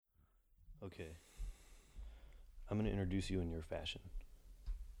Okay. I'm going to introduce you in your fashion.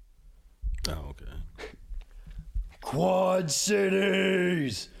 Oh, okay. Quad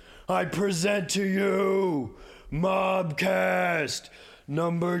Cities! I present to you Mobcast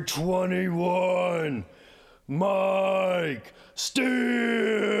number 21, Mike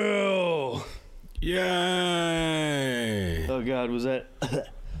Steele! Yay! Oh God, was that...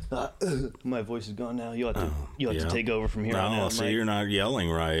 my voice is gone now. You have to take over from here on No, out, so Mike. You're not yelling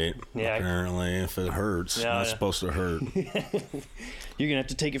right. Yeah, apparently, if it hurts, Yeah, not yeah. supposed to hurt. You're gonna have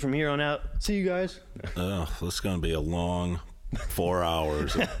to take it from here on out. See you guys. Ugh, this is going to be a long 4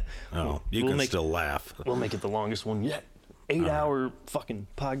 hours. Oh, you We'll can make- still laugh. We'll make it the longest one yet. 8-hour fucking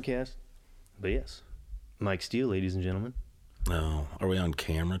podcast. But yes, Mike Steele, ladies and gentlemen. No, are we on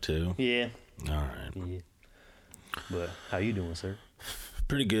camera too? Yeah. All right. Yeah. But how you doing, sir?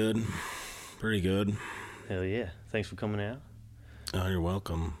 Pretty good. Pretty good. Hell yeah. Thanks for coming out. Oh, you're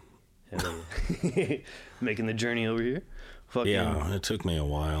welcome. Hell yeah. Making the journey over here. Fucking Yeah, it took me a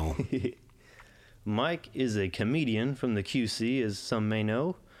while. Mike is a comedian from the QC, as some may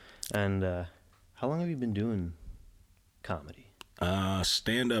know. And how long have you been doing comedy?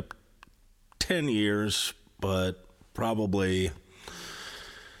 Stand up 10 years, but probably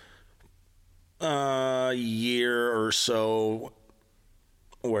a year or so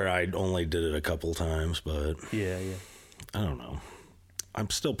where I only did it a couple times, but Yeah. I don't know. I'm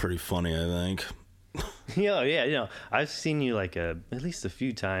still pretty funny, I think. Yeah. I've seen you like at least a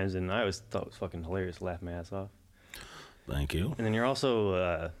few times, and I always thought it was fucking hilarious. Laugh my ass off. Thank you. And then you're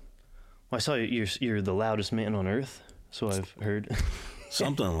also, I saw you're the loudest man on earth, so I've heard.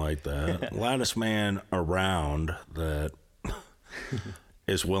 Something like that. Loudest man around that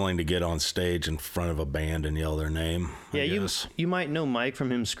is willing to get on stage in front of a band and yell their name. Yeah, I guess. you might know Mike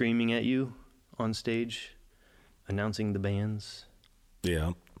from him screaming at you on stage, announcing the bands.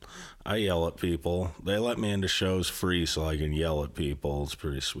 Yeah. I yell at people. They let me into shows free so I can yell at people. It's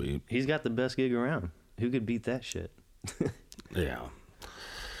pretty sweet. He's got the best gig around. Who could beat that shit? Yeah.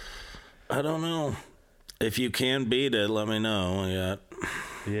 I don't know. If you can beat it, let me know.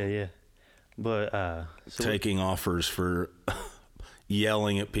 Yeah. But so Taking offers for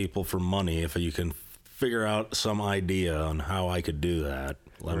yelling at people for money. If you can figure out some idea on how I could do that,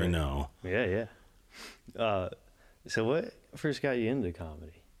 let me know. Yeah. So what first got you into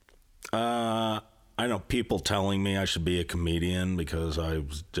comedy? I know people telling me I should be a comedian because I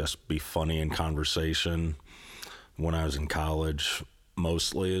was just be funny in conversation when I was in college.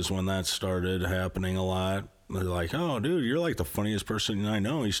 Mostly is when that started happening a lot. They're like, oh, dude, you're like the funniest person I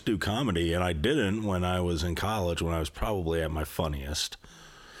know. You should do comedy. And I didn't when I was in college, when I was probably at my funniest.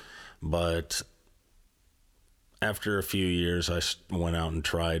 But after a few years, I went out and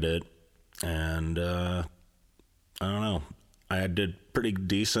tried it. And I don't know. I did pretty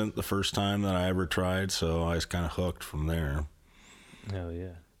decent the first time that I ever tried. So I was kind of hooked from there. Hell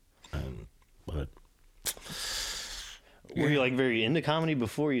yeah. But Were you like very into comedy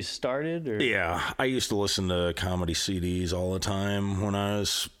before you started? Or? yeah, I used to listen to comedy CDs all the time when I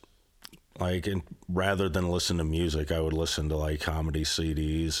was like, and rather than listen to music, I would listen to like comedy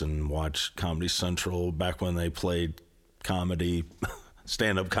CDs and watch Comedy Central back when they played comedy,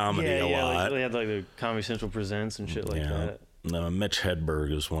 stand-up comedy a lot. Like, they had like the Comedy Central Presents and shit like that. No, Mitch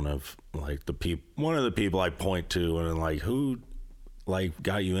Hedberg is one of like the people I point to and like who like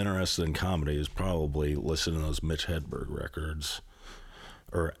got you interested in comedy is probably listening to those Mitch Hedberg records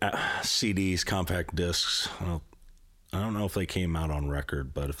or CDs, compact discs. I don't know if they came out on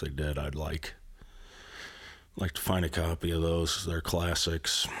record, but if they did, I'd like to find a copy of those. They're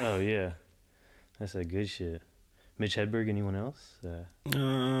classics. Oh yeah, that's that good shit. Mitch Hedberg. Anyone else?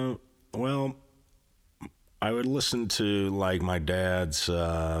 Well, I would listen to like my dad's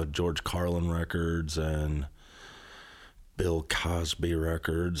George Carlin records and Bill Cosby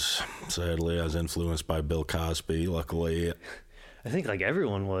records. Sadly, I was influenced by Bill Cosby. Luckily, I think like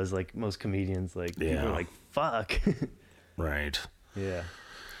everyone was, like most comedians, like people were like, fuck. right. Yeah.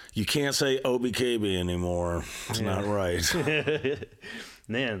 You can't say OBKB anymore. It's not right.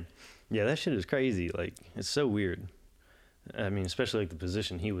 Man, yeah, that shit is crazy. Like, it's so weird. I mean, especially like the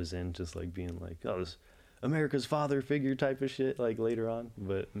position he was in, just like being like, oh, this America's father figure type of shit, like later on.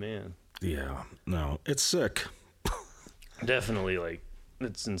 But man, Yeah. No, it's sick. definitely like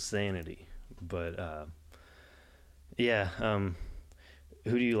it's insanity. But who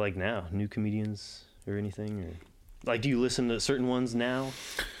do you like now? New comedians or anything? Or like, do you listen to certain ones now?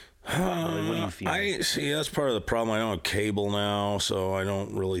 Like, what do you feel? I see. That's part of the problem. I don't have cable now, so I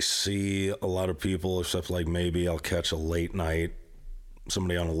don't really see a lot of people, except like maybe I'll catch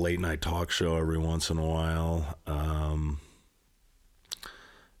somebody on a late night talk show every once in a while.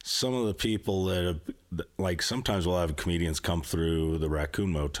 some of the people that have, like, sometimes we'll have comedians come through the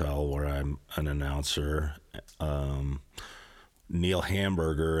Raccoon Motel where I'm an announcer. Neil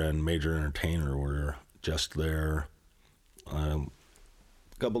Hamburger and Major Entertainer were just there. A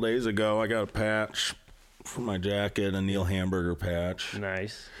couple days ago, I got a patch for my jacket, a Neil Hamburger patch.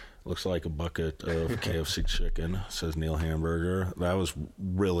 Nice. Looks like a bucket of KFC chicken. It says Neil Hamburger. That was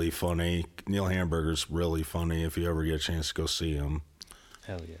really funny. Neil Hamburger's really funny if you ever get a chance to go see him.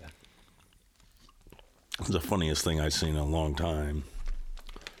 Hell yeah. It's the funniest thing I've seen in a long time.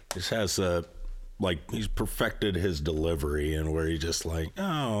 Just has he's perfected his delivery, and where he just like,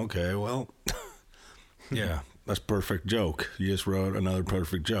 oh, okay, well, yeah, that's a perfect joke. You just wrote another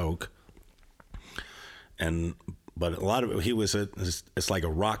perfect joke. But a lot of it, it's like a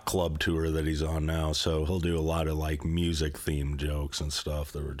rock club tour that he's on now, so he'll do a lot of like music themed jokes and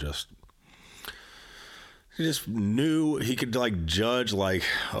stuff that were just, he just knew he could like judge, like,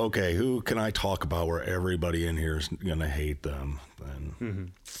 okay, who can I talk about where everybody in here is gonna hate them?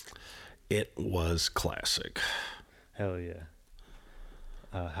 And it was classic. Hell yeah.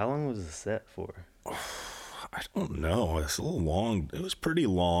 How long was the set for? I don't know. It's a little long. It was pretty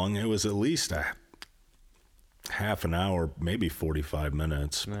long. It was at least a half an hour, maybe 45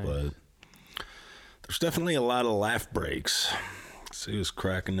 minutes. Nice. But there's definitely a lot of laugh breaks. So he was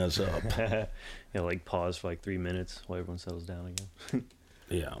cracking us up. Yeah, like pause for like 3 minutes while everyone settles down again.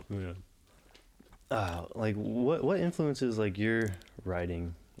 Yeah. Like what influences like your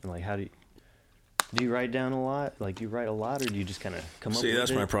writing, and like how do you write down a lot? Like, do you write a lot, or do you just kind of come up with it? See,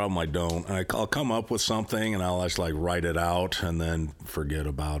 that's my problem. I don't. I'll come up with something and I'll just like write it out and then forget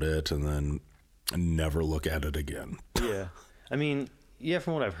about it and then never look at it again. Yeah. I mean, yeah,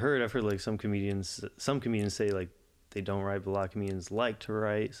 from what I've heard like some comedians say like they don't write, but a lot of comedians like to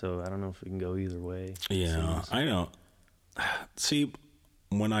write, so I don't know if it can go either way. Yeah, I don't. See,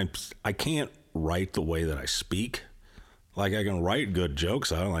 when I can't write the way that I speak. Like, I can write good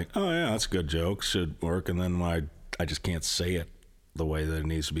jokes. I'm like, oh yeah, that's a good joke, should work. And then when I just can't say it the way that it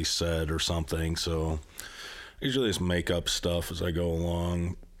needs to be said or something. So I usually just make up stuff as I go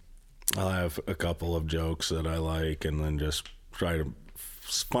along. I'll have a couple of jokes that I like and then just try to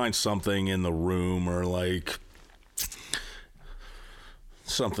find something in the room or like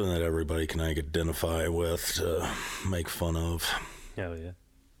something that everybody can like identify with to make fun of. Hell yeah.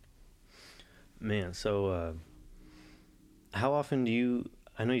 Man, so how often do you,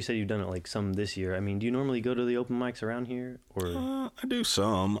 I know you said you've done it like some this year. I mean, do you normally go to the open mics around here, or? I do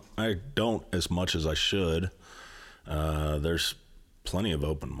some. I don't as much as I should. There's plenty of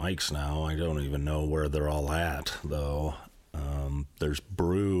open mics now. I don't even know where they're all at, though. There's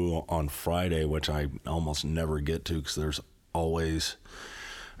Brew on Friday, which I almost never get to because there's always,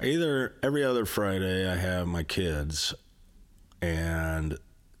 either every other Friday I have my kids, and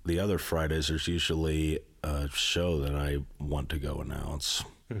the other Fridays there's usually a show that I want to go announce.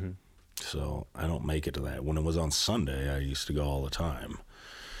 Mm-hmm. So I don't make it to that. When it was on Sunday, I used to go all the time.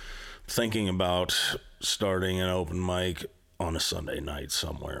 Thinking about starting an open mic on a Sunday night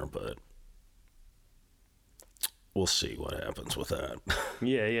somewhere, but we'll see what happens with that.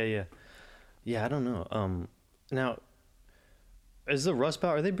 Yeah, I don't know. Now, is the Rust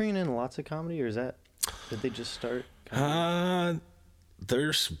Belt, are they bringing in lots of comedy, or did they just start?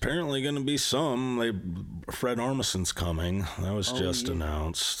 There's apparently going to be some. Fred Armisen's coming. That was just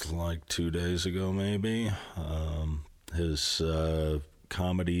announced like 2 days ago, maybe. His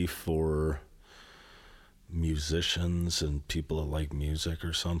comedy for musicians and people that like music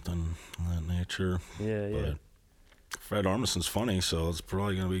or something of that nature. Yeah. But Fred Armisen's funny, so it's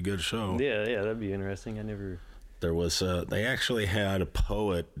probably going to be a good show. Yeah, that'd be interesting. There was they actually had a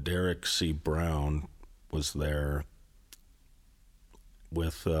poet, Derek C. Brown, was there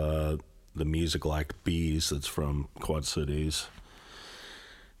with the musical act Bees that's from Quad Cities.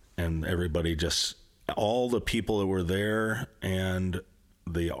 And everybody all the people that were there and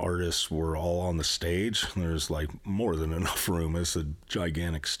the artists were all on the stage. There's like more than enough room. It's a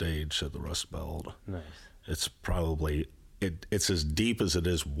gigantic stage at the Rust Belt. Nice. It's probably, it's as deep as it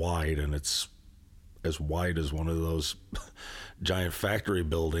is wide, and it's as wide as one of those giant factory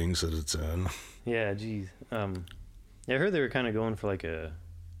buildings that it's in. Yeah, geez. I heard they were kind of going for like a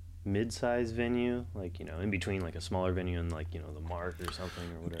mid-sized venue, like, in between like a smaller venue and like, the Mark or something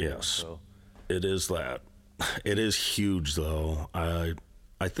or whatever. Yes, so. It is that. It is huge, though. I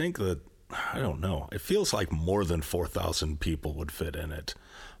think that, I don't know, it feels like more than 4,000 people would fit in it,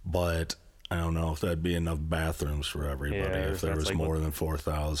 but I don't know if that'd be enough bathrooms for everybody if there was like more than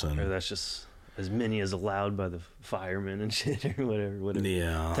 4,000. Or that's just as many as allowed by the firemen and shit or whatever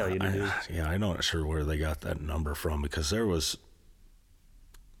tell you to do. Yeah, I'm not sure where they got that number from, because there was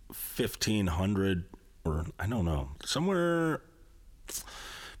 1,500, or I don't know, somewhere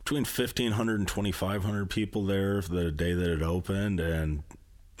between 1,500 and 2,500 people there the day that it opened, and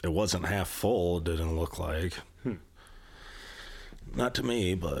it wasn't half full, it didn't look like. Not to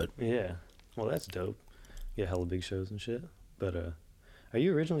me, but... Yeah. Well, that's dope. Yeah, hella big shows and shit. But, are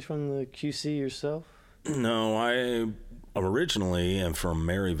you originally from the QC yourself? No, I originally am from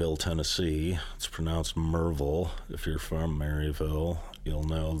Maryville, Tennessee. It's pronounced Merville. If you're from Maryville, you'll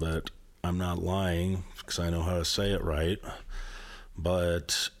know that I'm not lying because I know how to say it right.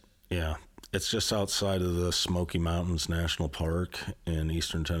 But, yeah, it's just outside of the Smoky Mountains National Park in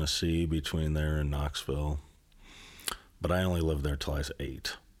eastern Tennessee, between there and Knoxville. But I only lived there till I was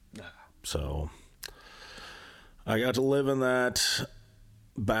 8. So I got to live in that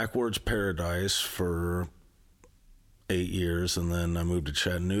backwards paradise for 8 years, and then I moved to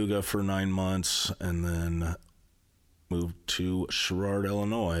Chattanooga for 9 months, and then moved to Sherrard,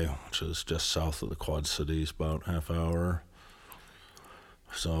 Illinois, which is just south of the Quad Cities, about half hour.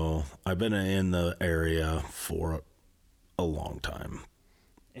 So I've been in the area for a long time.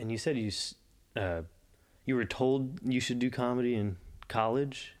 And you said you were told you should do comedy in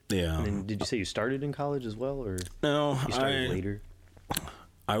college? Yeah. And then did you say you started in college as well, or no, you started later?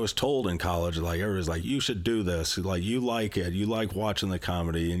 I was told in college, like, everybody's like, you should do this. Like, you like it. You like watching the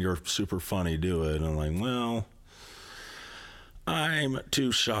comedy, and you're super funny. Do it. And I'm like, well, I'm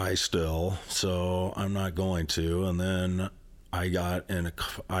too shy still, so I'm not going to. And then I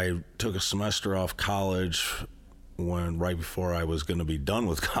took a semester off college right before I was going to be done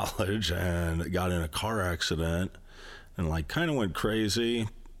with college, and got in a car accident and like kind of went crazy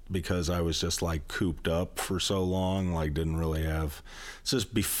because I was just like cooped up for so long, like didn't really have, it's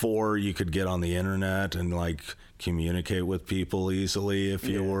just before you could get on the internet and like communicate with people easily if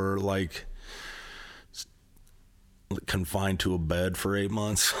you were like confined to a bed for 8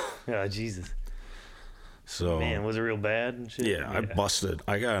 months. Oh, Jesus. So, man, was it real bad and shit? Yeah, I busted.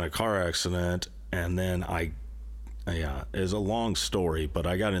 I got in a car accident, and then it's a long story, but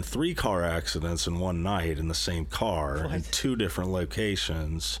I got in 3 car accidents in one night in the same car in 2 different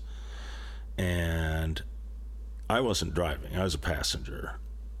locations, and I wasn't driving. I was a passenger.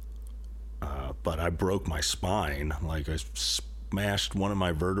 But I broke my spine. Like, I smashed one of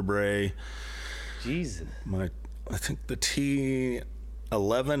my vertebrae. Jesus. I think the T11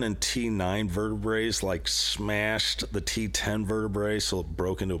 and T9 vertebrae like smashed the T10 vertebrae, so it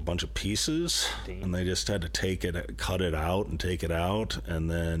broke into a bunch of pieces. Damn. And they just had to cut it out and take it out, and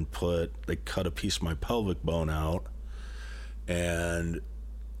then they cut a piece of my pelvic bone out, and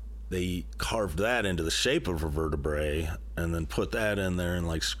they carved that into the shape of a vertebrae, and then put that in there and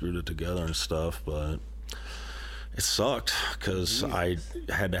like screwed it together and stuff. But it sucked because I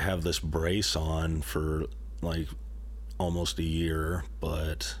had to have this brace on for like almost a year,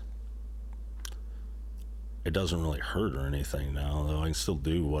 but it doesn't really hurt or anything now, though. I can still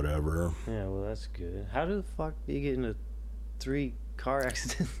do whatever. Yeah, well, that's good. How the fuck do you get into 3 car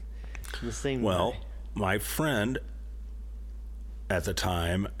accidents in the same Well, night? my friend at the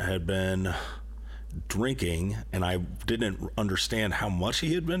time had been drinking, and I didn't understand how much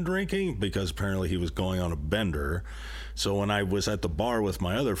he had been drinking because apparently he was going on a bender. So when I was at the bar with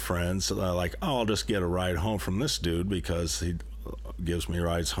my other friends, like, oh, I'll just get a ride home from this dude because he gives me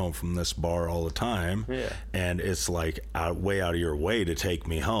rides home from this bar all the time. Yeah. And it's like way out of your way to take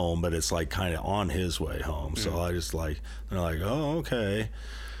me home, but it's like kind of on his way home. So I just like, they're like, oh, okay.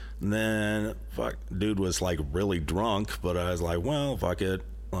 And then dude was like really drunk, but I was like, well, fuck it.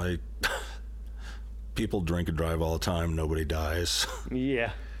 Like, people drink and drive all the time. Nobody dies.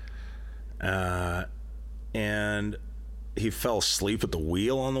 Yeah. And he fell asleep at the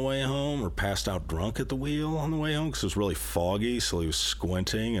wheel on the way home, or passed out drunk at the wheel on the way home because it was really foggy. So he was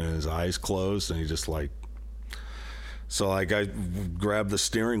squinting and his eyes closed, and he just like. So like I grabbed the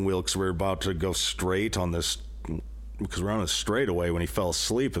steering wheel because we were about to go straight on this, because we're on a straightaway when he fell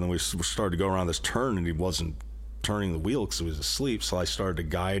asleep, and then we started to go around this turn, and he wasn't turning the wheel because he was asleep. So I started to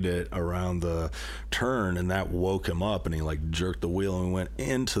guide it around the turn, and that woke him up, and he like jerked the wheel and we went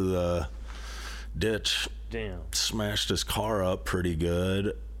into the ditch. Damn. Smashed his car up pretty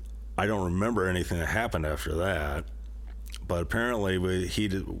good. I don't remember anything that happened after that, but apparently we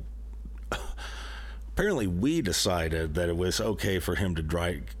decided that it was okay for him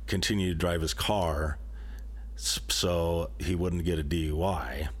to continue to drive his car, so he wouldn't get a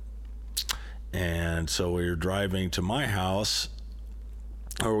DUI. And so we were driving to my house,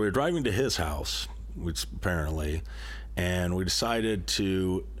 or we were driving to his house, which apparently, and we decided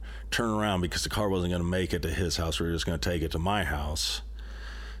to turn around because the car wasn't going to make it to his house. We were just going to take it to my house.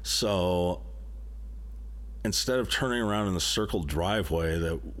 So instead of turning around in the circle driveway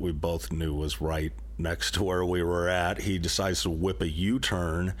that we both knew was right next to where we were at, he decides to whip a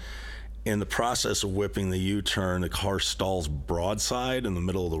U-turn. In the process of whipping the U-turn, the car stalls broadside in the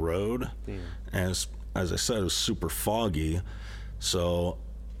middle of the road. Yeah. And as I said, it was super foggy. So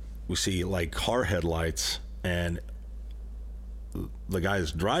we see like car headlights, and the guy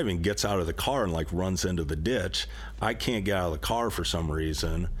that's driving gets out of the car and like runs into the ditch. I can't get out of the car for some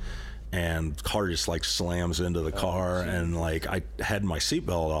reason, and the car just like slams into the car, and like I had my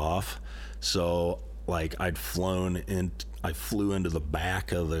seatbelt off, so like I flew into the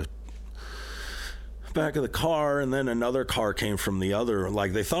back of the car, and then another car came from the other.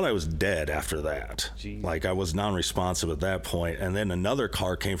 Like they thought I was dead after that. Jeez. Like I was non-responsive at that point, and then another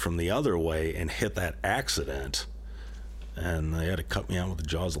car came from the other way and hit that accident, and they had to cut me out with the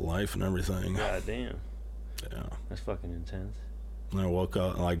jaws of life and everything. God damn. Yeah. That's fucking intense. And I woke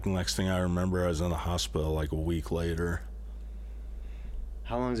up, like, next thing I remember, I was in the hospital like a week later.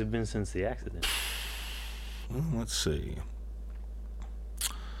 How long has it been since the accident? Well, let's see.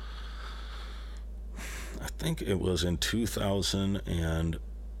 I think it was in 2002.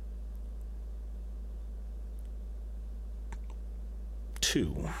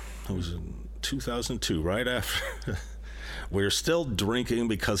 It was in 2002, right after. We were still drinking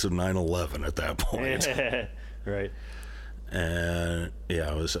because of 9/11 at that point. Right. And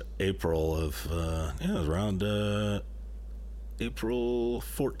yeah, it was April of, it was around April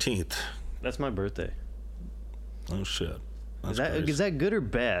 14th. That's my birthday. Oh, shit. Is that good or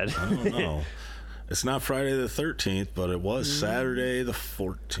bad? I don't know. It's not Friday the 13th, but it was Saturday the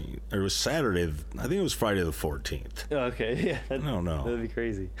 14th. It was Saturday. I think it was Friday the 14th. Oh, okay. Yeah. I don't know. That'd be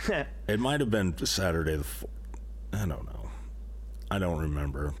crazy. It might have been Saturday the 4th. I don't know. I don't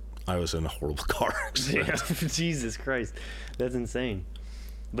remember. I was in a horrible car accident. Yeah. Jesus Christ. That's insane.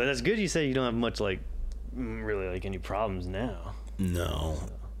 But that's good you say you don't have much, like, really, like, any problems now. No.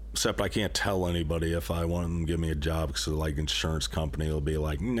 Except I can't tell anybody if I want them to give me a job, because like insurance company will be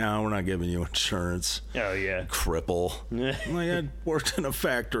like, no, we're not giving you insurance. Oh, yeah. Cripple. Like, I worked in a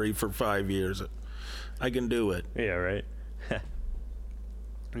factory for 5 years. I can do it. Yeah, right.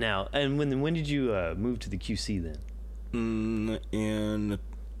 Now, and when did you move to the QC then? In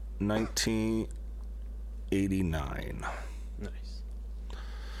 1989. Nice.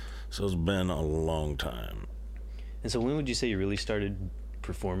 So it's been a long time. And so when would you say you really started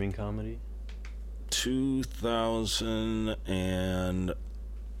performing comedy? 2000 and I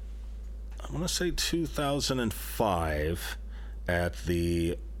want to say 2005 at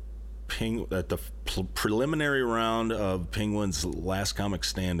the preliminary round of Penguin's Last Comic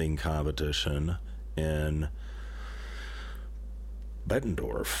Standing competition in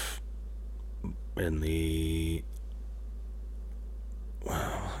Bettendorf in the,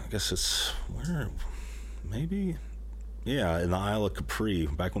 well, I guess it's where, maybe, yeah, in the Isle of Capri,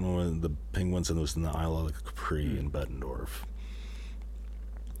 back when we were the Penguins, and it was in the Isle of Capri in Bettendorf.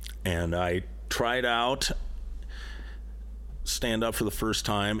 And I tried out stand up for the first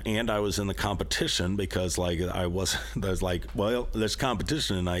time, and I was in the competition because like I was like, well, there's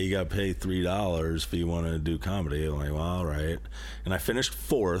competition tonight, you got to pay $3 if you want to do comedy. I'm like, well, all right. And I finished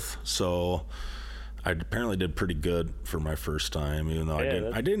 4th, so I apparently did pretty good for my first time, even though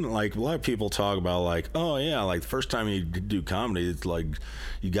I didn't like, a lot of people talk about like, oh yeah, like the first time you do comedy, it's like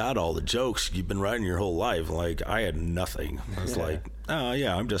you got all the jokes you've been writing your whole life. Like I had nothing. I was like, oh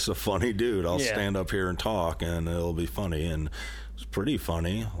yeah, I'm just a funny dude. I'll stand up here and talk and it'll be funny. And it was pretty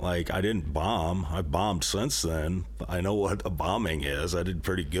funny. Like I didn't bomb. I bombed since then. I know what a bombing is. I did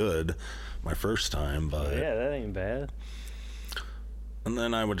pretty good my first time, but yeah, that ain't bad. And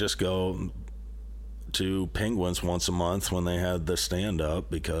then I would just go to Penguins once a month when they had the stand-up,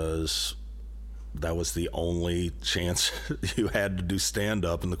 because that was the only chance you had to do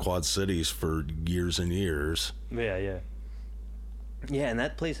stand-up in the Quad Cities for years and years. Yeah, and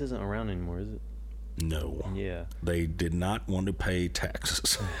that place isn't around anymore, is it? No. Yeah. They did not want to pay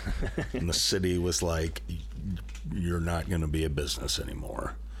taxes. And the city was like, you're not going to be a business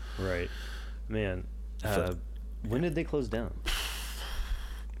anymore. Right. Man, when did they close down?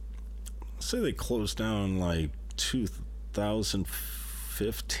 Say they closed down like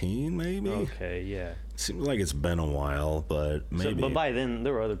 2015, maybe. Okay, yeah. Seems like it's been a while, but maybe. But by then,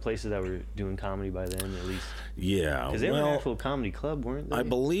 there were other places that were doing comedy by then, at least. Yeah, because they were an actual comedy club, weren't they? I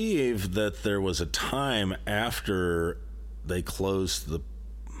believe that there was a time after they closed the.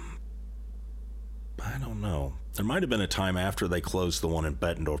 I don't know. There might have been a time after they closed the one in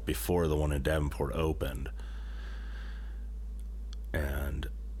Bettendorf before the one in Davenport opened, and.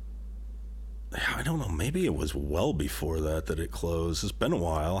 I don't know. Maybe it was well before that it closed. It's been a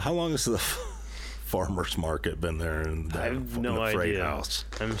while. How long has the farmer's market. Been there and I have no the freight idea. house.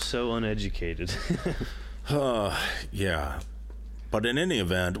 I'm so uneducated. Yeah. But in any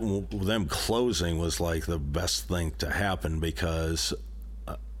event, them closing was like the best thing to happen because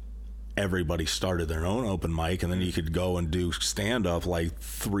everybody started their own open mic, and then you could go and do stand-up like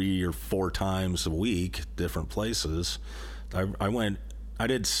 3 or 4 times a week, different places. I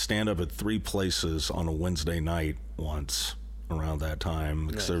did stand-up at 3 places on a Wednesday night once around that time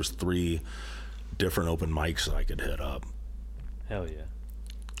because there was 3 different open mics I could hit up. Hell yeah.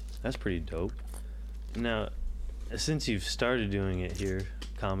 That's pretty dope. Now, since you've started doing it here,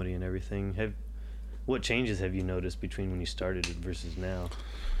 comedy and everything, what changes have you noticed between when you started it versus now?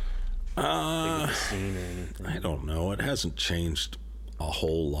 Like with the scene or anything? I don't know. It hasn't changed a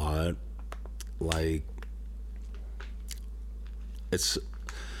whole lot. Like,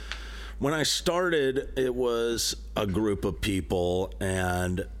 when I started, it was a group of people,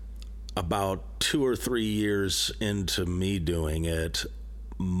 and about 2 or 3 years into me doing it,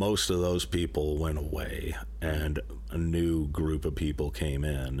 most of those people went away and a new group of people came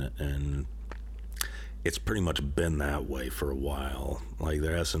in, and it's pretty much been that way for a while. Like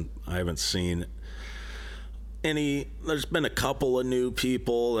I haven't seen there's been a couple of new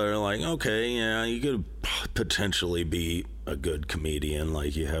people that are like, okay, yeah, you could potentially be a good comedian,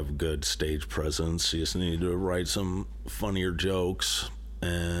 like you have good stage presence, you just need to write some funnier jokes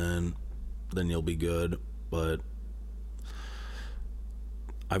and then you'll be good. But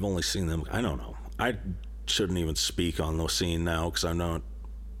I've only seen them, I don't know. I shouldn't even speak on the scene now because I'm not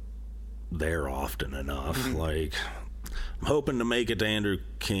there often enough. Like, I'm hoping to make it to Andrew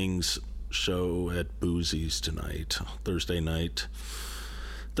King's show at Boozy's tonight, Thursday night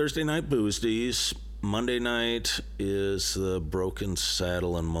Boozy's. Monday night is the Broken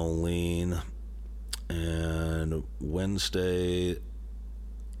Saddle in Moline, and Wednesday,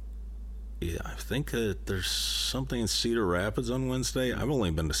 yeah, I think that there's something in Cedar Rapids on Wednesday. I've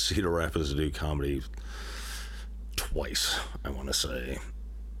only been to Cedar Rapids to do comedy twice, I want to say.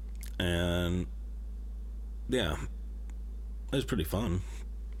 And yeah, it was pretty fun,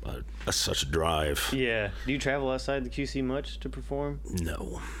 but that's such a drive. Yeah. Do you travel outside the QC much to perform?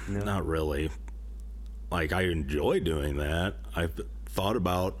 No, not really. Like, I enjoy doing that. I've thought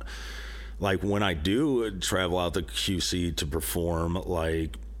about, like, when I do travel out to QC to perform,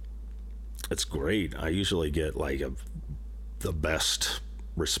 like, it's great. I usually get, like, the best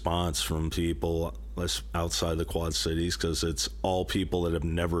response from people outside the Quad Cities because it's all people that have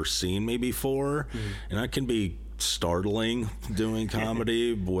never seen me before. And that can be startling doing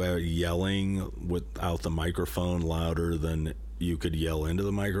comedy where yelling without the microphone louder than you could yell into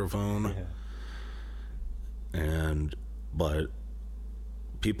the microphone. Yeah. But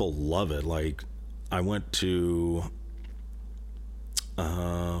people love it. Like, I went to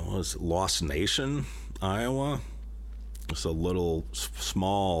Lost Nation, Iowa. It's a little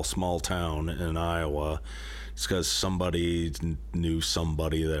small town in Iowa. It's because somebody knew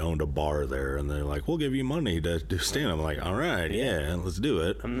somebody that owned a bar there, and they're like, "We'll give you money to do stand-up." I'm like, "All right, yeah, let's do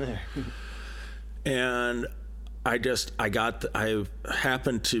it." I'm there. And I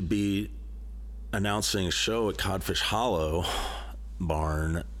happened to be announcing a show at Codfish Hollow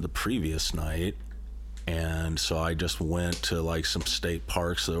Barn the previous night, and so I just went to like some state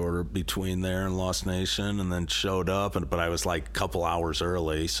parks that were between there and Lost Nation, and then showed up, but I was like a couple hours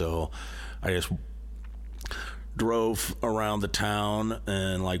early, so I just drove around the town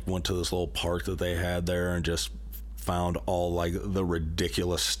and like went to this little park that they had there and just found all like the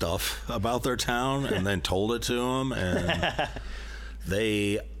ridiculous stuff about their town and then told it to them, and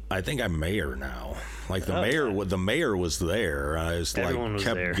I think I'm mayor now. Like the mayor was there. I was Everyone like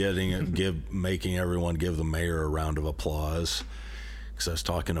was kept making everyone give the mayor a round of applause because I was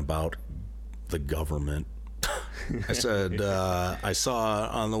talking about the government. I said I saw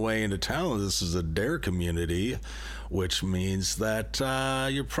on the way into town this is a DARE community, which means that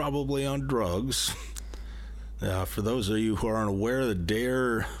you're probably on drugs. For those of you who aren't aware, the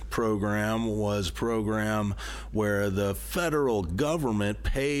DARE program was a program where the federal government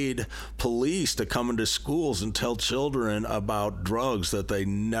paid police to come into schools and tell children about drugs that they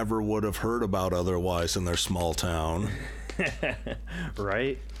never would have heard about otherwise in their small town.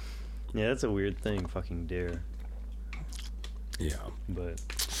 Right? Yeah, that's a weird thing, fucking DARE. Yeah.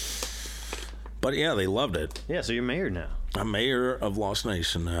 But yeah, they loved it. yeah, so you're mayor now. I'm mayor of Lost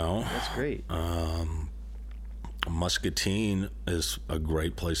Nation now. That's great. Muscatine is a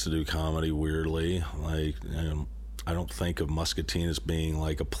great place to do comedy, weirdly. Like, I don't think of Muscatine as being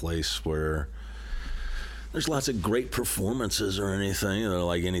like a place where there's lots of great performances or anything, or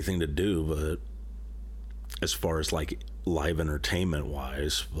like anything to do, but as far as like live entertainment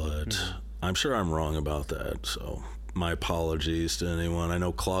wise, but I'm sure I'm wrong about that, so my apologies to anyone. I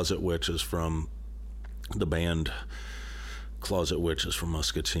know Closet Witch is from the band Closet Witch is from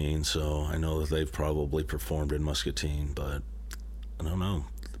Muscatine, so I know that they've probably performed in Muscatine, but I don't know.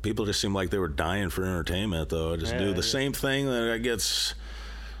 People just seem like they were dying for entertainment, though. Just do the same thing that gets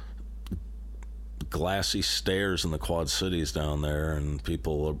glassy stares in the Quad Cities down there, and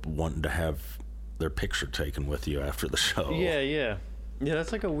people are wanting to have their picture taken with you after the show. Yeah,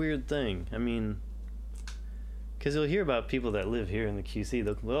 that's like a weird thing. I mean, because you'll hear about people that live here in the QC,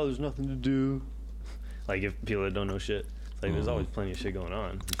 they'll go, oh, there's nothing to do. Like, if people that don't know shit. It's like, there's always plenty of shit going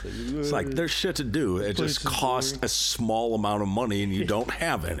on. It's like, there's shit to do. It just costs a small amount of money, and you don't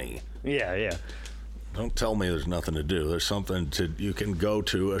have any. Yeah. Don't tell me there's nothing to do. There's something to... You can go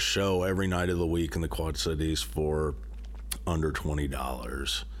to a show every night of the week in the Quad Cities for under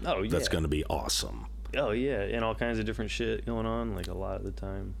 $20. Oh, yeah. That's going to be awesome. Oh, yeah. And all kinds of different shit going on, like, a lot of the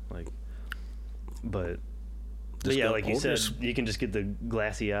time. Like, but yeah, like you said, you can just get the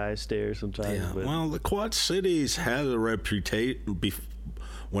glassy eye stare sometimes. Yeah, but. well, the Quad Cities has a reputation...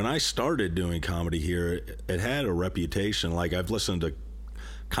 When I started doing comedy here, it had a reputation. Like, I've listened to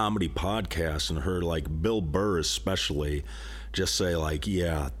comedy podcasts and heard, like, Bill Burr especially just say, like,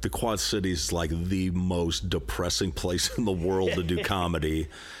 yeah, the Quad Cities is like the most depressing place in the world to do comedy.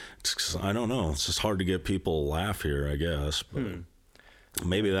 I don't know. It's just hard to get people to laugh here, I guess. But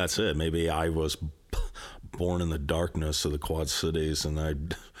maybe that's it. Maybe I was born in the darkness of the Quad Cities,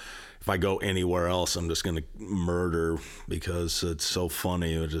 and if I go anywhere else, I'm just going to murder because it's so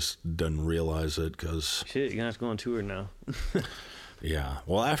funny. I just didn't realize it because... Shit, you're going to have to go on tour now. Yeah.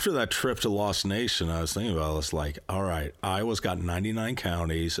 Well, after that trip to Lost Nation, I was thinking about it. It's like, all right, Iowa's got 99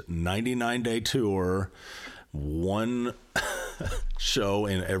 counties, 99-day tour, one show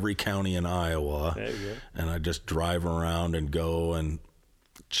in every county in Iowa. There you go. And I just drive around and go and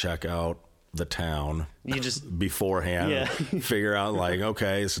check out the town beforehand. Figure out, like,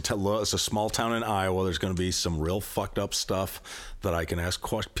 okay, it's a small town in Iowa. There's going to be some real fucked up stuff that I can ask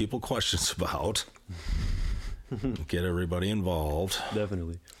people questions about. Get everybody involved.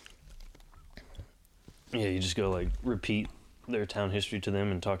 Definitely. Yeah, you just go, like, repeat their town history to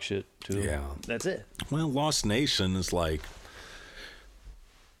them and talk shit to them. Yeah. That's it. Well, Lost Nation is like...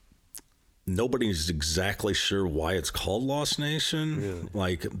 Nobody's exactly sure why it's called Lost Nation. Really?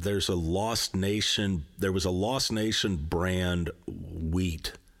 Like, there was a Lost Nation brand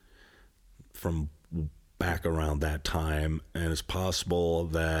wheat from back around that time, and it's possible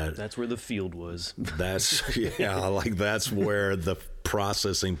that's where the field was. That's that's where the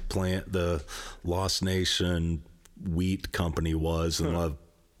processing plant, the Lost Nation wheat company was, and a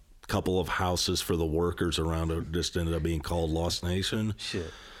couple of houses for the workers around it just ended up being called Lost Nation.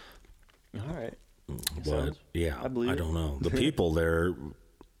 Shit. All right. But yeah, I don't know. The people there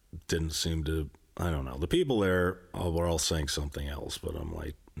didn't seem to. I don't know. The people there were all saying something else, but I'm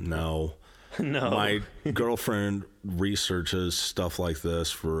like, no. My girlfriend researches stuff like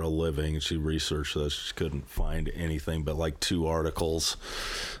this for a living. She researched this. She couldn't find anything but like 2 articles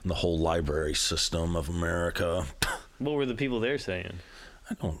in the whole library system of America. What were the people there saying?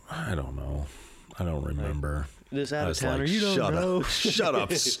 I don't know. I don't remember. This out of towner, you don't know. Shut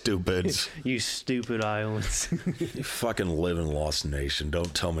up, stupids. You stupid Iowans. You fucking live in Lost Nation.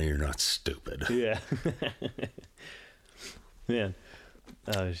 Don't tell me you're not stupid. Yeah. Man.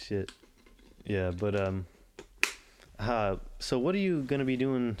 Oh, shit. Yeah, but, so what are you going to be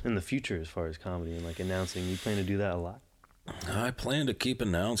doing in the future as far as comedy and, like, announcing? You plan to do that a lot? I plan to keep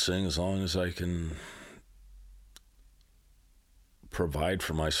announcing as long as I can provide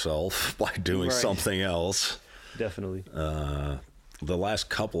for myself by doing something else. Definitely. The last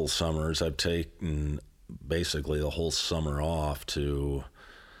couple summers, I've taken basically the whole summer off to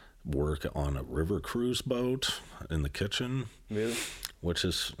work on a river cruise boat in the kitchen. Really? Which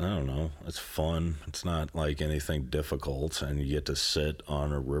is, I don't know, it's fun. It's not like anything difficult, and you get to sit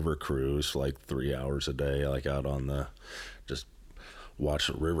on a river cruise like 3 hours a day, like out on just watch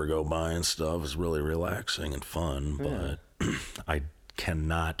the river go by and stuff. It's really relaxing and fun, but I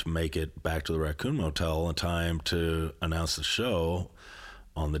cannot make it back to the Raccoon Motel in time to announce the show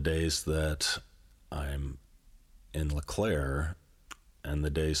on the days that I'm in LeClaire and the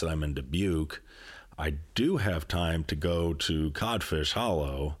days that I'm in Dubuque. I do have time to go to Codfish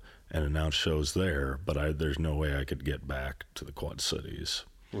Hollow and announce shows there, but there's no way I could get back to the Quad Cities.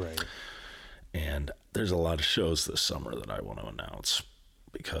 Right. And there's a lot of shows this summer that I want to announce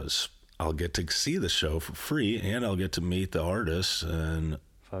because I'll get to see the show for free and I'll get to meet the artists, and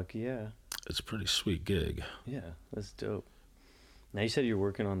fuck yeah. It's a pretty sweet gig. Yeah, that's dope. Now you said you're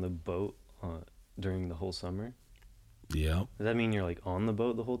working on the boat during the whole summer? Yeah. Does that mean you're like on the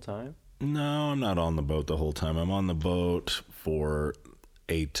boat the whole time? No, I'm not on the boat the whole time. I'm on the boat for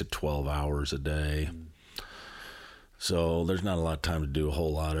 8 to 12 hours a day. So there's not a lot of time to do a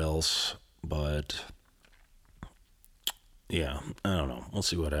whole lot else. But yeah, I don't know. We'll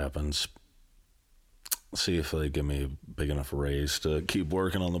see what happens. See if they give me a big enough raise to keep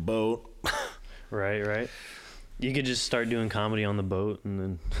working on the boat. Right. You could just start doing comedy on the boat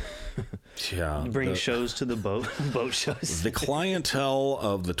and then bring shows to the boat shows. The clientele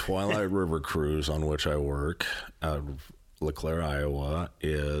of the Twilight River cruise on which I work out of LeClaire, Iowa,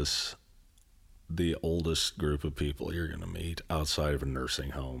 is the oldest group of people you're going to meet outside of a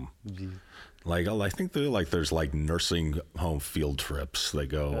nursing home. Jeez. Like, I think they're like, there's like nursing home field trips. They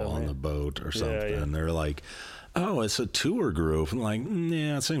go on the boat or something. Yeah. And they're like, oh, it's a tour group. And like,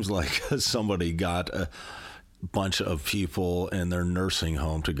 yeah, it seems like somebody got a bunch of people in their nursing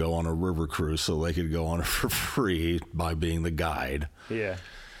home to go on a river cruise so they could go on it for free by being the guide. Yeah.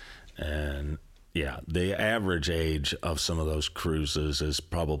 And yeah, the average age of some of those cruises is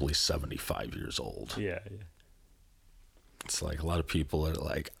probably 75 years old. Yeah. It's like a lot of people are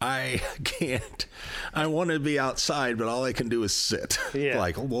like, I want to be outside, but all I can do is sit. Yeah.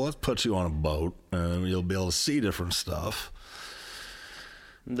 Like, well, let's put you on a boat and you'll be able to see different stuff.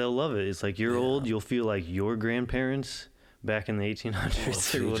 They'll love it. It's like you're old, you'll feel like your grandparents back in the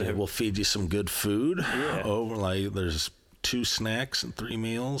 1800s or whatever. We'll feed you some good food. Yeah. Like there's 2 snacks and 3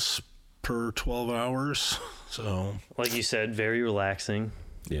 meals per 12 hours. So, like you said, very relaxing.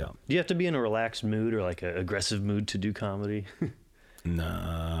 Yeah. Do you have to be in a relaxed mood or like an aggressive mood to do comedy?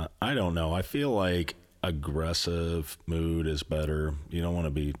 Nah, I don't know. I feel like aggressive mood is better. You don't want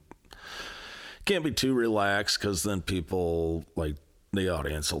to be, can't be too relaxed because then people, like the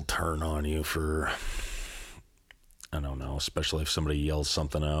audience will turn on you for, I don't know, especially if somebody yells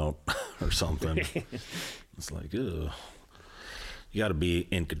something out or something. It's like, ugh. You got to be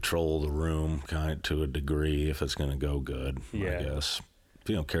in control of the room kind of to a degree if it's going to go good, I guess. If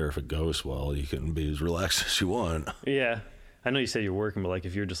you don't care if it goes well, you can be as relaxed as you want. Yeah. I know you said you're working, but like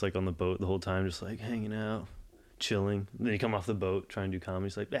if you're just like on the boat the whole time, just like hanging out, chilling, and then you come off the boat, try and do comedy,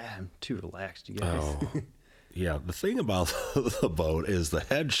 it's like, I'm too relaxed, you guys. Oh. Yeah, the thing about the boat is the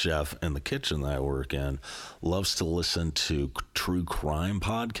head chef in the kitchen that I work in loves to listen to true crime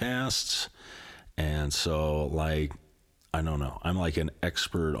podcasts. And so, like, I don't know. I'm like an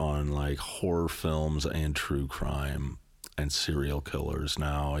expert on like horror films and true crime and serial killers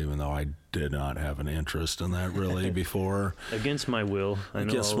now, even though I did not have an interest in that really before. Against my will.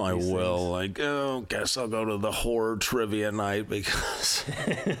 Against my will. Like, guess I'll go to the horror trivia night because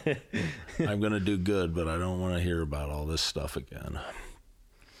I'm going to do good, but I don't want to hear about all this stuff again.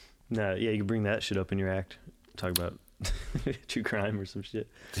 No, yeah, you can bring that shit up in your act. Talk about true crime or some shit.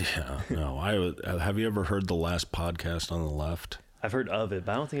 Yeah, no. Have you ever heard the last podcast on the left? I've heard of it,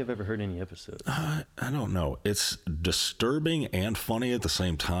 but I don't think I've ever heard any episodes. I don't know. It's disturbing and funny at the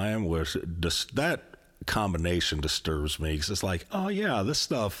same time, which that combination disturbs me because it's like, oh yeah, this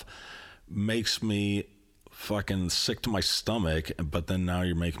stuff makes me fucking sick to my stomach, but then now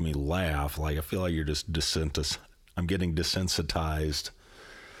you're making me laugh. Like I feel like you're just I'm getting desensitized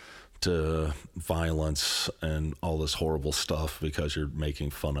to violence and all this horrible stuff because you're making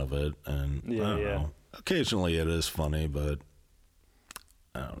fun of it. And I don't know. Occasionally it is funny, but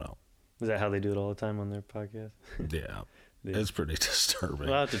I don't know. Is that how they do it all the time on their podcast? Yeah. It's pretty disturbing.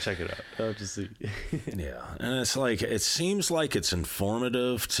 Well, I'll have to check it out. I'll have to see. Yeah. And it's like, it seems like it's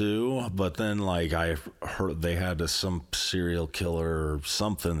informative too, but then like I heard they had some serial killer or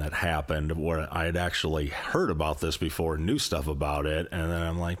something that happened where I'd actually heard about this before, knew stuff about it. And then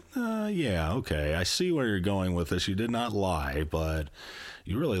I'm like, yeah, okay. I see where you're going with this. You did not lie, but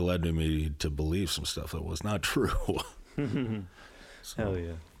you really led me to believe some stuff that was not true. Hell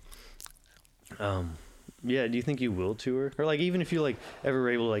yeah. Yeah, do you think you will tour? Or like even if you like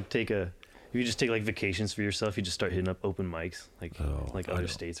ever able to like if you just take like vacations for yourself, you just start hitting up open mics like other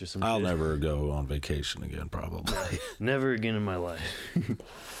states or something. I'll never go on vacation again, probably. Never again in my life.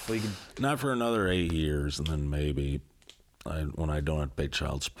 Well, not for another 8 years, and then maybe when I don't have to pay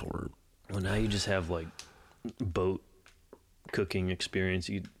child support. Well, now you just have like boat cooking experience.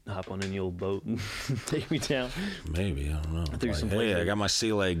 You hop on any old boat and take me down. Maybe, I don't know. Like, hey, I got my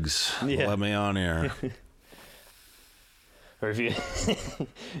sea legs. Yeah. Let me on here. Or if you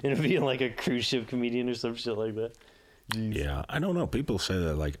end up being like a cruise ship comedian or some shit like that. Jeez. Yeah, I don't know. People say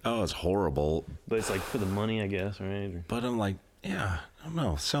that like, oh, it's horrible. But it's like for the money, I guess, right? But I'm like, yeah, I don't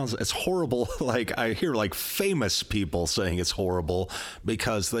know. It's horrible. Like I hear like famous people saying it's horrible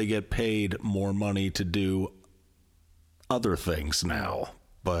because they get paid more money to do other things now.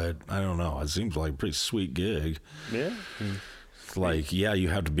 But I don't know. It seems like a pretty sweet gig. Yeah. Like, yeah, you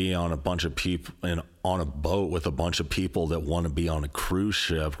have to be on a bunch of people and on a boat with a bunch of people that want to be on a cruise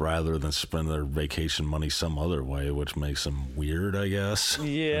ship rather than spend their vacation money some other way, which makes them weird, I guess.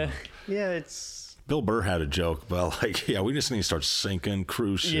 Yeah. Yeah, it's... Bill Burr had a joke about, like, yeah, we just need to start sinking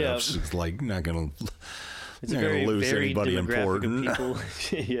cruise ships. Yeah. It's like, not going to lose very anybody important.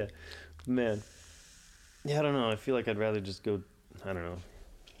 Yeah. Man. Yeah, I don't know. I feel like I'd rather just go, I don't know.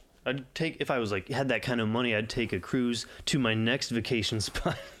 I'd take, if I was like, had that kind of money, I'd take a cruise to my next vacation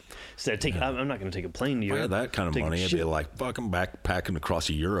spot. So I'm not going to take a plane to If I Europe. had that kind of Take a money, I'd be ship. like fucking backpacking across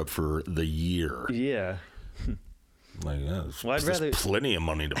Europe for the year. Yeah. Like, yeah, there's, Well, I'd there's rather- plenty of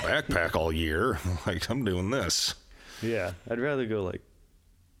money to backpack all year. Like, I'm doing this. Yeah. I'd rather go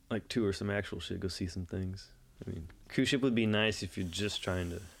like tour some actual shit, go see some things. I mean, cruise ship would be nice if you're just trying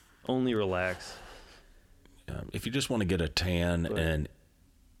to only relax. If you just want to get a tan But- and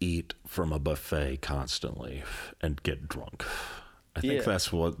eat from a buffet constantly and get drunk, I think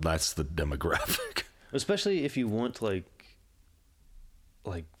Yeah. that's the demographic. Especially if you want to like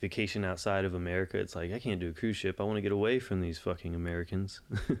vacation outside of America. It's like, I can't do a cruise ship. I want to get away from these fucking Americans.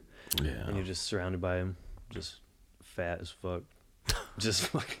 Yeah. And you're just surrounded by them, just fat as fuck, just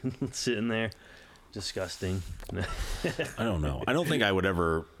fucking sitting there, disgusting. I don't know. I don't think I would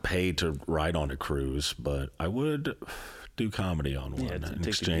ever pay to ride on a cruise, but I would do comedy on one Yeah, to in take the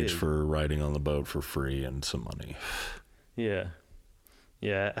exchange gig. for riding on the boat for free and some money. Yeah,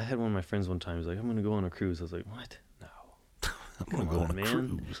 yeah. I had one of my friends one time. He's like, "I'm gonna go on a cruise." I was like, "What? No, I'm going to go on a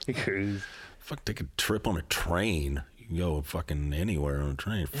cruise. A cruise. Fuck, take a trip on a train. You can go fucking anywhere on a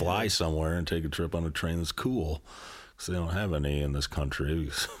train. Fly somewhere and take a trip on a train that's cool. Because they don't have any in this country.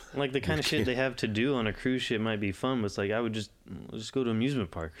 Like the kind of shit they have to do on a cruise ship might be fun, but it's like I would just go to an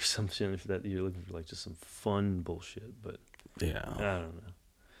amusement park or some shit if that you're looking for like just some fun bullshit. But Yeah. I don't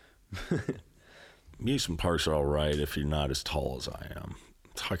know. Amusement parks are all right if you're not as tall as I am.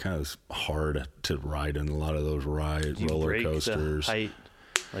 It's kind of hard to ride in a lot of those Do you roller break coasters. the height?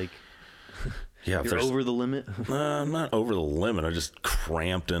 Like Yeah, if you're there's over the limit. I'm not over the limit. I just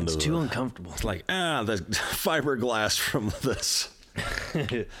cramped into It's too uncomfortable. It's like, the fiberglass from this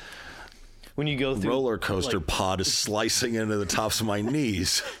When you go through roller coaster like- pod is slicing into the tops of my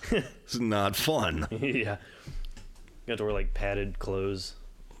knees. It's not fun. Yeah, you have to wear like padded clothes.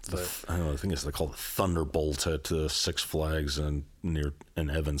 But I don't know. I think it's called the Thunderbolt at Six Flags in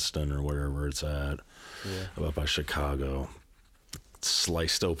Evanston or wherever it's at, up by Chicago.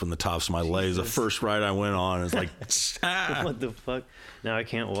 Sliced open the tops of my legs. The first ride I went on is like, what the fuck? Now I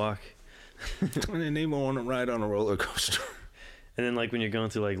can't walk. I didn't even want to ride on a roller coaster. And then like when you're going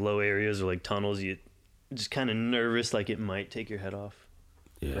through like low areas or like tunnels, you just kind of nervous, like it might take your head off.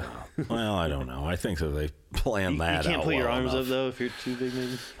 Yeah. Well, I don't know. I think that they plan that out. You can't put your well arms enough. up though if you're too big,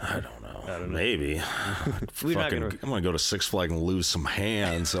 maybe. I don't know. don't know. Maybe. We're not Fucking, gonna- I'm gonna go to Six Flags and lose some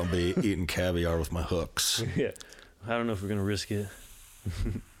hands. I'll be eating caviar with my hooks. Yeah, I don't know if we're gonna risk it.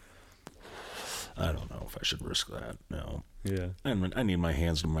 I don't know if I should risk that. No. Yeah. I need my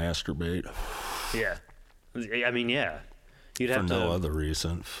hands to masturbate Yeah. I mean, yeah. You'd for have to. no other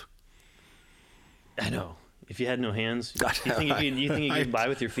reason. I know. If you had no hands, you think you could get by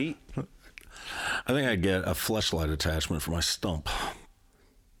with your feet? I think I'd get a fleshlight attachment for my stump.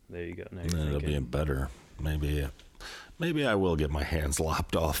 There you go. Now And you're it'll be thinking. better. Maybe I will get my hands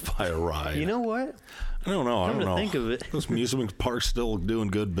lopped off by a ride. You know what? I don't know. I Come don't to know. think of it. Those amusement parks still doing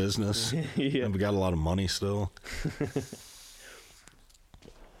good business. Yeah. They've got a lot of money still.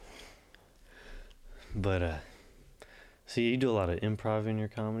 But see, you do a lot of improv in your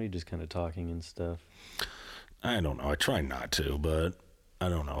comedy, just kind of talking and stuff. I don't know. I try not to, but I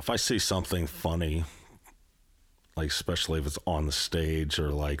don't know. If I see something funny, like especially if it's on the stage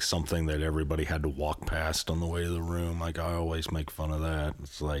or like something that everybody had to walk past on the way to the room, like I always make fun of that.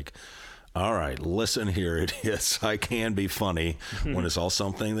 It's like, all right, listen here, idiots. I can be funny when it's all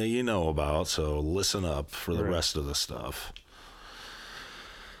something that you know about, so listen up for the Right. rest of the stuff.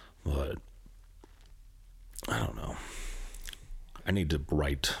 But I don't know. I need to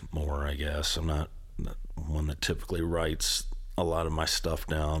write more, I guess. I'm not one that typically writes a lot of my stuff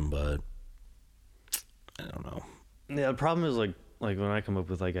down, but I don't know. Yeah, the problem is like when I come up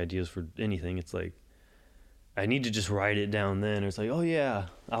with like ideas for anything, it's like I need to just write it down. Then it's like, oh yeah,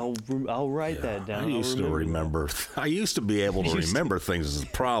 I'll write that down. I used to remember. I used to be able to remember things as a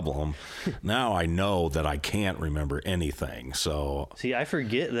problem. Now I know that I can't remember anything. So See, I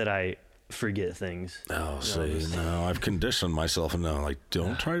forget that I forget things. no, I've conditioned myself and now like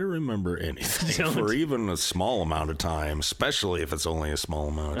don't try to remember anything Don't. for even a small amount of time, especially if it's only a small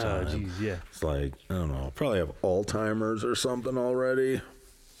amount of Oh, time. jeez, yeah. It's like, I don't know, probably have Alzheimer's or something already.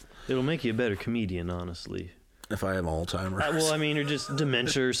 It'll make you a better comedian, honestly. if I have Alzheimer's. Well, I mean, or just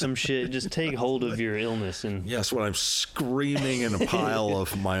dementia or some shit. Just take hold of your illness and. Yes, when I'm screaming in a pile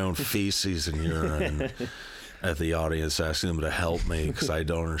of my own feces and urine at the audience, asking them to help me because I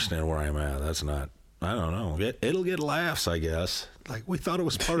don't understand where I'm at. That's not. I don't know. It'll get laughs, I guess. Like, we thought it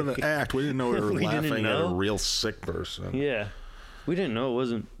was part of an act. We didn't know we were laughing at a real sick person. Yeah. We didn't know it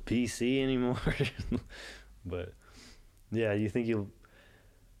wasn't PC anymore. But, yeah, you think you'll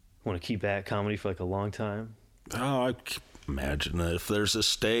want to keep at comedy for, like, a long time? Oh, I imagine that if there's a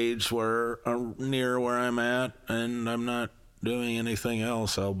stage where near where I'm at and I'm not doing anything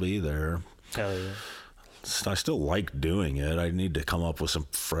else, I'll be there. Hell yeah. I still like doing it. I need to come up with some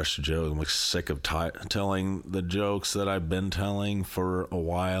fresh jokes. I'm like sick of telling the jokes that I've been telling for a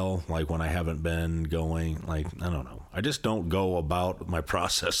while. Like when I haven't been going, like, I don't know. I just don't go about my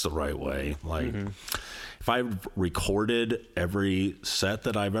process the right way. Like if I've recorded every set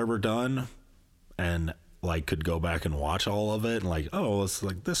that I've ever done and like could go back and watch all of it and like, oh, it's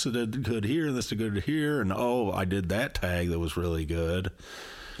like this did good here, this did good here. And oh, I did that tag that was really good.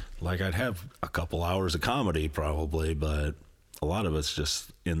 Like, I'd have a couple hours of comedy probably, but a lot of it's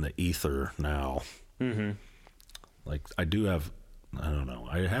just in the ether now. Mm-hmm. Like, I do have, I don't know,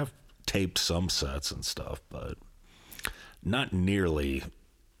 I have taped some sets and stuff, but not nearly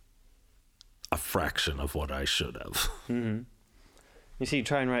a fraction of what I should have. Mm-hmm. You see, you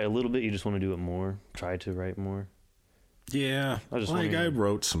try and write a little bit, you just want to do it more, try to write more. Yeah, I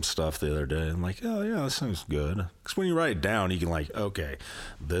wrote some stuff the other day. I'm like, oh yeah, that sounds good. Because when you write it down, you can like, okay,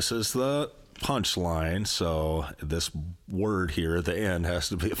 this is the punchline, so this word here at the end has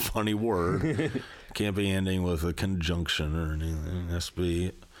to be a funny word. Can't be ending with a conjunction or anything. It has to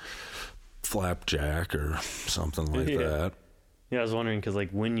be flapjack or something like that. Yeah, I was wondering because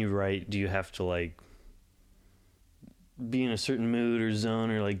like when you write, do you have to like be in a certain mood or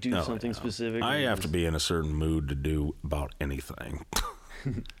zone or like do something specific? I have to be in a certain mood to do about anything.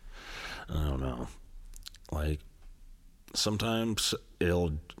 I don't know. Like sometimes I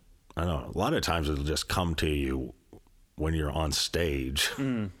don't know. A lot of times it'll just come to you when you're on stage.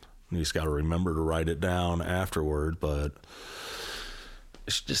 You just got to remember to write it down afterward, but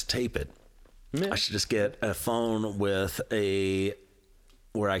I should just tape it. I should just get a phone with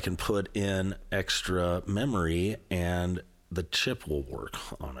where I can put in extra memory and the chip will work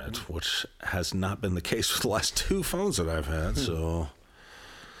on it, which has not been the case with the last two phones that I've had, so.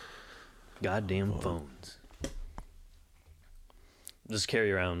 Goddamn phones. Just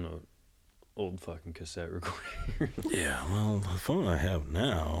carry around an old fucking cassette recorder. Yeah, well, the phone I have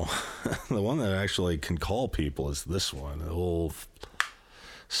now, the one that actually can call people is this one, the old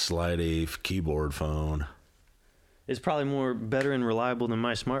slidey keyboard phone. It's probably better and reliable than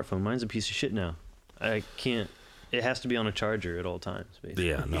my smartphone. Mine's a piece of shit now. I can't. It has to be on a charger at all times, basically.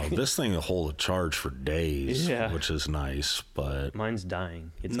 Yeah, no, this thing will hold a charge for days, which is nice, but mine's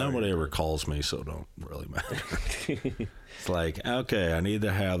dying. Nobody ever calls me, so it don't really matter. It's like, okay, I need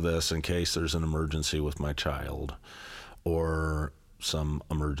to have this in case there's an emergency with my child or some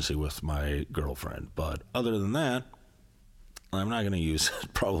emergency with my girlfriend. But other than that, I'm not going to use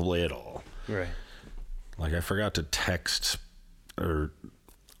it probably at all. Right. Like, I forgot to text, or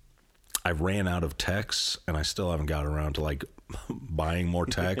I ran out of texts, and I still haven't got around to, like, buying more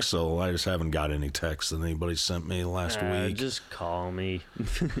texts, so I just haven't got any texts that anybody sent me last week. Just call me. I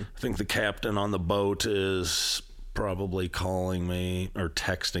think the captain on the boat is probably calling me or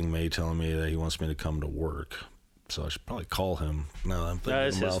texting me, telling me that he wants me to come to work. So I should probably call him now that I'm thinking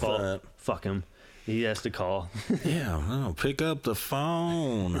about his fault. that. Fuck him. He has to call. Yeah, no, pick up the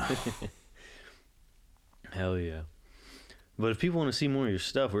phone. Hell yeah. But if people want to see more of your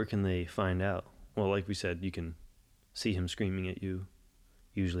stuff, where can they find out? Well, like we said, you can see him screaming at you,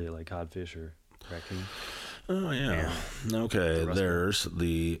 usually at like Codfish or Raccoon. Oh, yeah. Okay, there's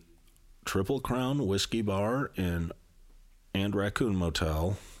the Triple Crown Whiskey Bar and Raccoon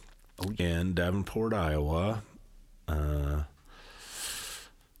Motel in Davenport, Iowa.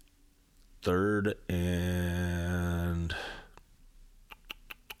 3rd and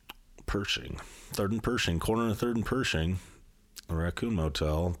Pershing. 3rd and Pershing, corner of 3rd and Pershing, the Raccoon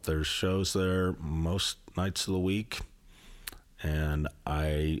Motel. There's shows there most nights of the week, and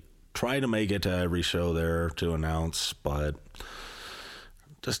I try to make it to every show there to announce, but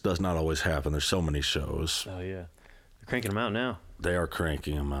just does not always happen. There's so many shows. Oh, yeah. They're cranking them out now. They are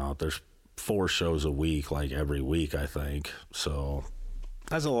cranking them out. There's 4 shows a week, like every week, I think. So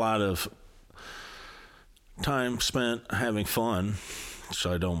that's a lot of time spent having fun, which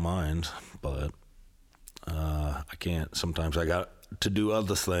I don't mind, but I can't. Sometimes I got to do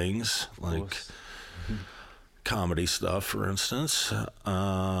other things, like comedy stuff, for instance.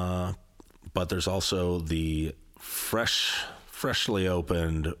 But there's also the freshly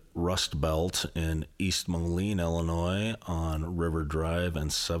opened Rust Belt in East Moline, Illinois, on River Drive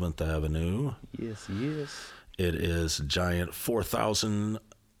and 7th Avenue. Yes, yes. It is a giant 4,000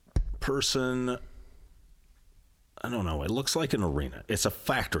 person. I don't know. It looks like an arena. It's a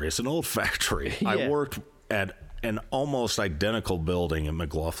factory. It's an old factory. Yeah. I worked at an almost identical building in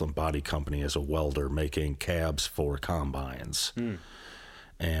McLaughlin Body Company as a welder making cabs for combines.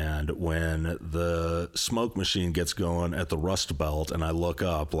 And when the smoke machine gets going at the Rust Belt and I look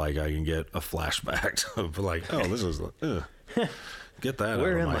up, like I can get a flashback of like, oh, this is, get that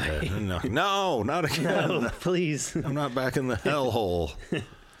Where out of am my I? head. No, not again. No, please. I'm not back in the hellhole.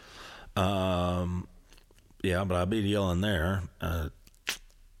 Yeah, but I'll be yelling there.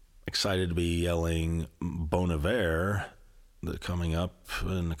 Excited to be yelling Bon Iver coming up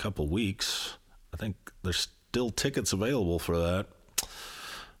in a couple weeks. I think there's still tickets available for that.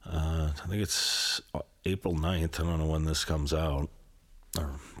 I think it's April 9th. I don't know when this comes out.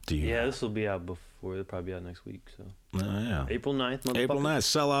 Or do you? Yeah, this will be out before. It'll probably be out next week. So Yeah. April 9th, motherfucker. April 9th.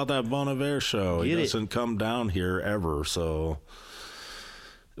 Sell out that Bon Iver show. He Get it. doesn't come down here ever. So,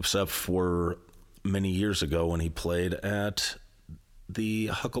 except for many years ago when he played at the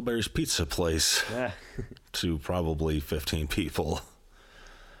Huckleberry's Pizza place Yeah. to probably 15 people.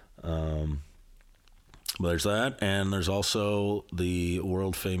 There's that, and there's also the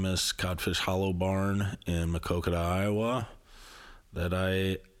world famous Codfish Hollow Barn in Maquoketa, Iowa, that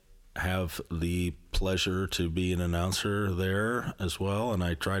I have the pleasure to be an announcer there as well, and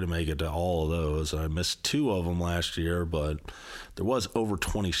I try to make it to all of those. I missed 2 of them last year, but there was over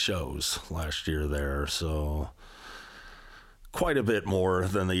 20 shows last year there, so quite a bit more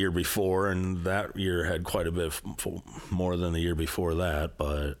than the year before, and that year had quite a bit more than the year before that,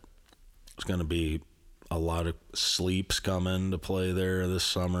 but it's going to be a lot of Sleeps coming to play there this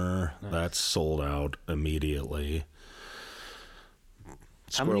summer. Nice. That's sold out immediately.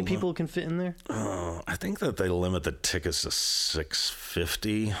 How many people can fit in there? I think that they limit the tickets to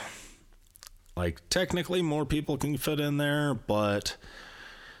 650. Like, technically more people can fit in there, but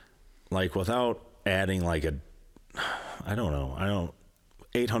like without adding like I don't know,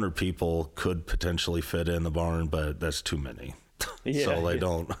 800 people could potentially fit in the barn, but that's too many. Yeah, So they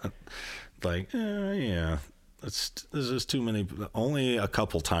don't like, yeah, this is too many. Only a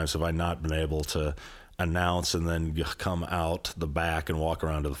couple times have I not been able to announce and then come out the back and walk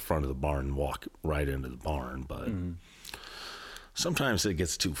around to the front of the barn and walk right into the barn. But sometimes it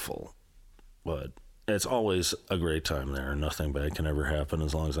gets too full. But it's always a great time there. Nothing bad can ever happen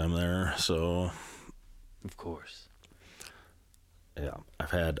as long as I'm there. So, Of course. yeah,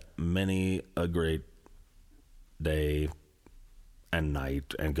 I've had many a great day and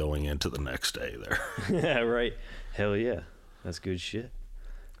night and going into the next day there. Yeah, right. Hell yeah. That's good shit.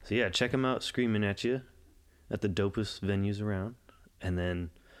 So yeah, check them out screaming at you at the dopest venues around. And then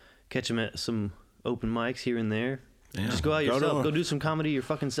catch them at some open mics here and there. Yeah. Just go out yourself. Go do some comedy your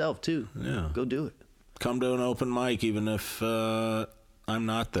fucking self, too. Yeah. Go do it. Come to an open mic, even if I'm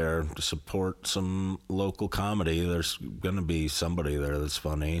not there, to support some local comedy. There's going to be somebody there that's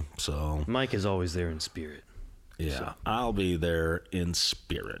funny. So, Mike is always there in spirit. yeah, So. I'll be there in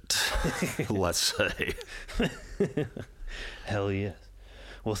spirit, let's say. Hell yes.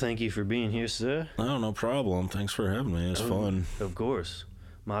 Well, thank you for being here, sir. Oh, no problem. Thanks for having me. It's fun. Of course.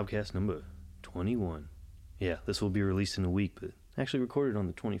 Mobcast number 21. Yeah, this will be released in a week, but actually recorded on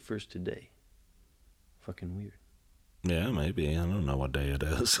the 21st today. Fucking weird. Yeah, maybe. I don't know what day it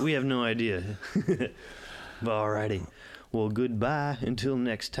is. We have no idea. But alrighty. Well, goodbye until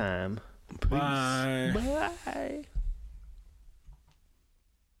next time. Peace. Bye. Bye.